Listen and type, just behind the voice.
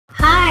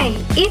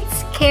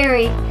it's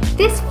Kerry.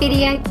 This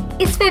video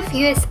is for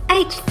viewers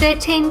age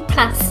 13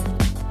 plus.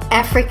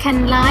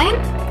 African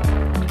lion.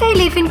 They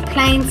live in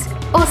plains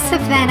or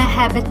savanna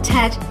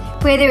habitat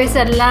where there is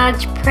a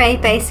large prey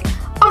base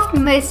of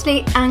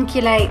mostly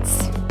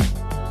ungulates.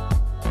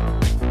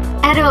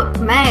 Adult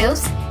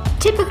males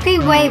typically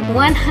weigh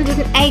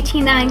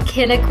 189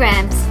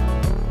 kilograms.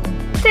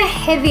 The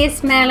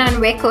heaviest male on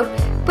record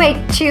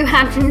weighed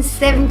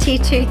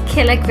 272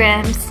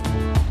 kilograms.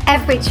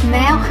 Average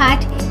male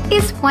height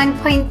is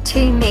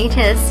 1.2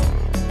 meters.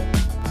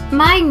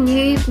 My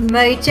new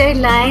Mojo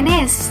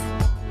lioness.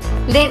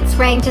 Length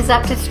ranges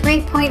up to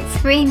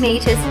 3.3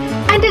 meters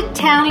and a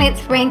tail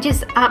length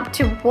ranges up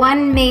to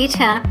 1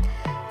 meter.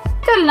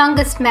 The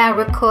longest male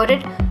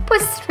recorded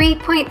was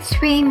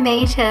 3.3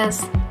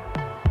 meters.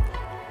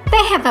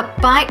 They have a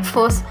bite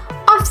force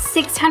of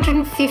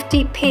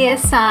 650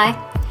 psi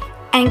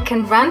and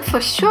can run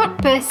for short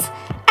bursts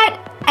at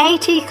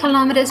 80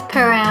 kilometers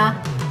per hour.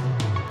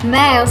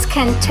 Males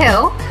can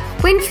tell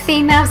when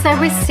females are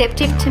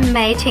receptive to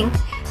mating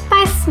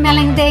by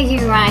smelling their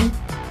urine.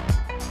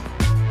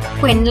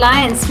 When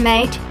lions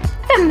mate,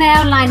 the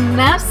male lion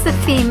mounts the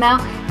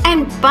female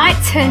and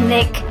bites her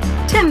neck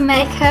to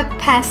make her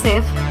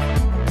passive.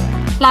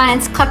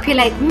 Lions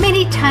copulate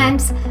many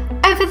times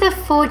over the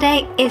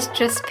 4-day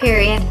estrus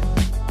period.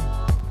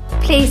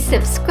 Please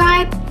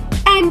subscribe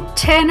and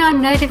turn on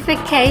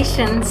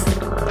notifications.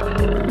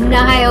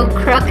 Nile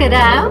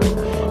crocodile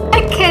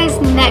occurs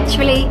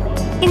naturally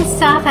in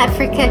South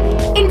Africa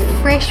in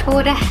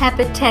freshwater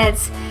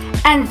habitats,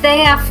 and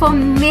they are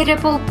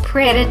formidable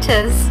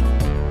predators.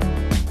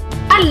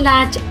 A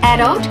large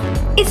adult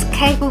is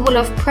capable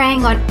of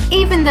preying on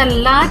even the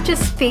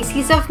largest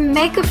species of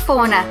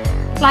megafauna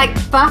like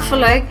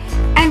buffalo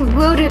and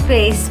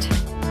wildebeest.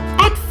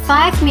 At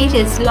 5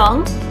 meters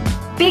long,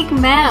 big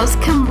males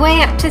can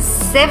weigh up to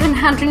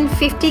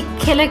 750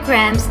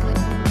 kilograms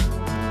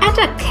and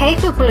are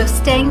capable of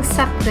staying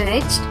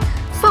submerged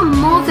for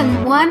more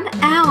than 1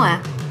 hour.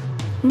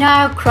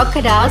 Nile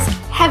crocodiles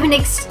have an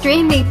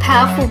extremely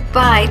powerful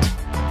bite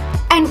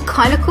and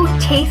conical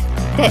teeth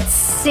that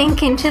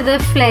sink into the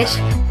flesh.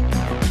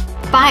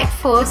 Bite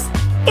force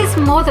is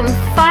more than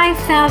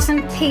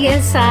 5,000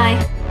 psi.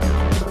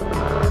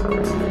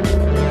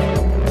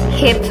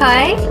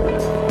 Hippo.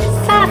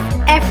 South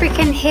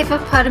African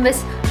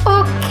hippopotamus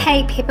or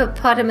Cape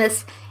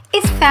hippopotamus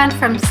is found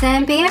from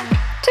Zambia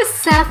to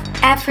South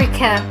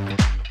Africa.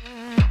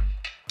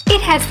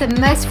 It has the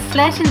most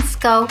flattened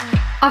skull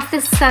of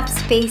the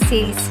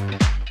subspecies,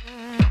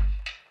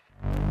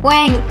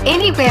 weighing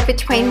anywhere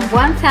between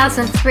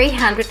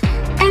 1,300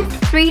 and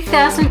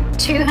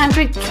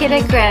 3,200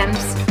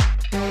 kilograms.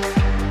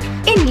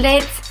 In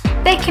length,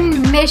 they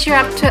can measure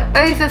up to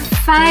over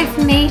 5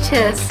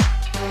 meters,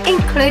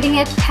 including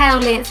a tail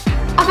length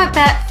of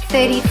about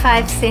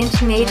 35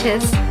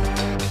 centimeters.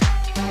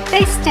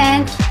 They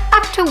stand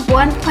up to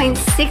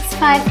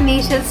 1.65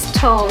 meters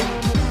tall.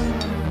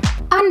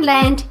 On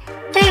land,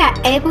 they are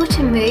able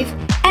to move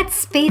at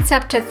speeds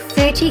up to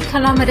 30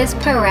 kilometers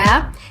per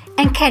hour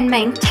and can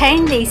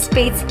maintain these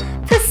speeds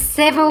for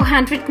several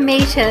hundred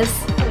meters.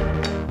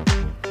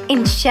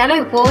 In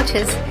shallow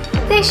waters,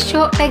 their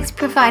short legs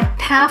provide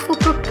powerful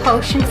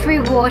propulsion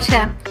through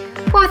water,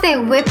 while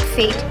their webbed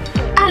feet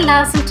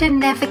allows them to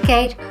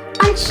navigate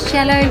on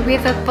shallow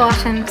river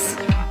bottoms.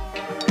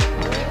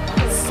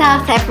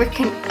 South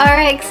African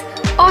Oryx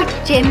or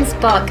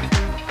gemsbok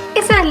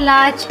is a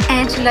large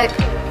antelope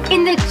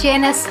in the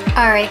genus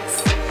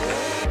Oryx.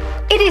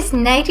 It is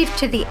native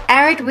to the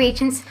arid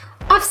regions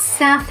of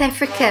South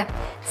Africa,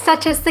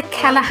 such as the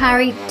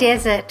Kalahari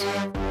Desert.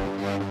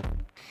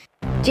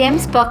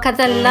 Gemsbok are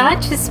the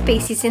largest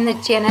species in the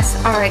genus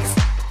Oryx.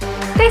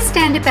 They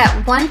stand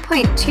about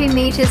 1.2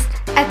 meters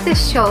at the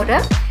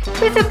shoulder,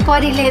 with a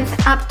body length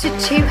up to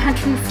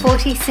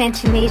 240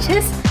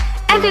 centimeters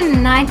and a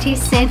 90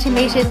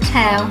 centimeter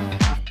tail.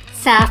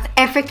 South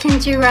African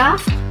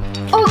giraffe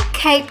or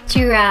Cape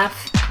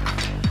giraffe.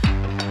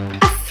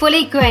 A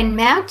fully grown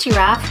male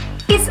giraffe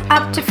is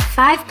up to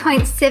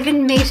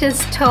 5.7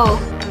 meters tall.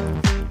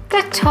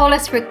 The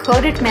tallest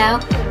recorded male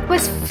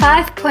was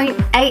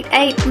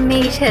 5.88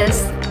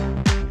 meters.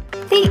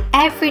 The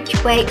average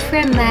weight for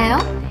a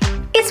male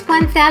is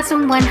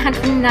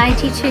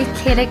 1,192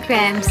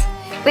 kilograms,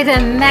 with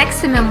a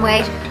maximum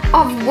weight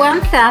of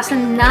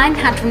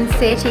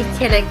 1,930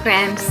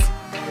 kilograms.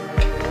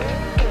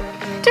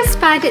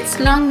 Despite its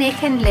long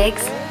neck and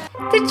legs,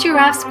 the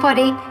giraffe's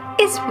body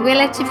is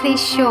relatively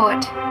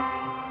short.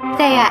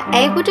 They are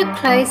able to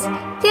close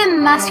their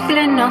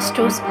muscular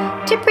nostrils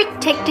to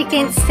protect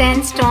against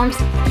sandstorms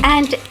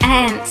and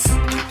ants.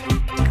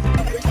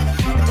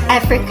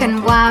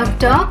 African wild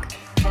dog,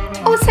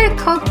 also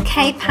called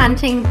Cape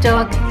hunting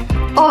dog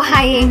or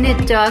hyena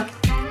dog.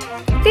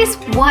 This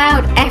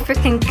wild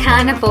African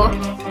carnivore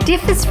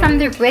differs from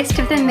the rest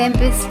of the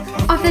members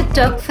of the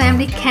dog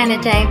family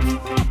Canidae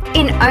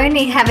in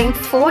only having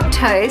 4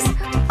 toes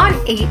on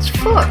each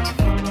foot.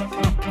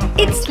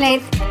 Its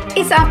length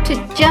is up to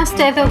just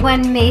over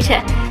 1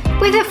 meter,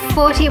 with a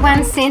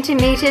 41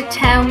 centimeter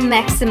tail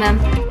maximum.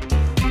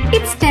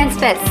 It stands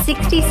about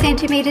 60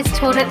 centimeters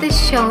tall at the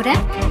shoulder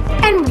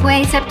and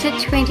weighs up to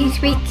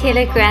 23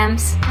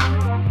 kilograms.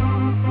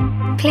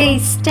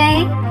 Please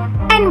stay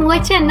and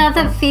watch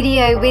another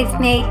video with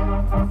me.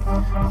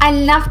 I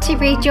love to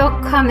read your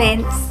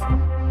comments.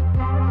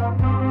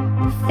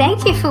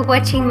 Thank you for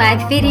watching my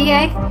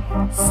video.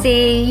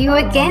 See you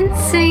again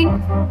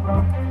soon.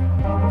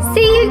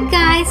 See you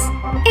guys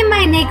in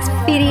my next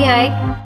video.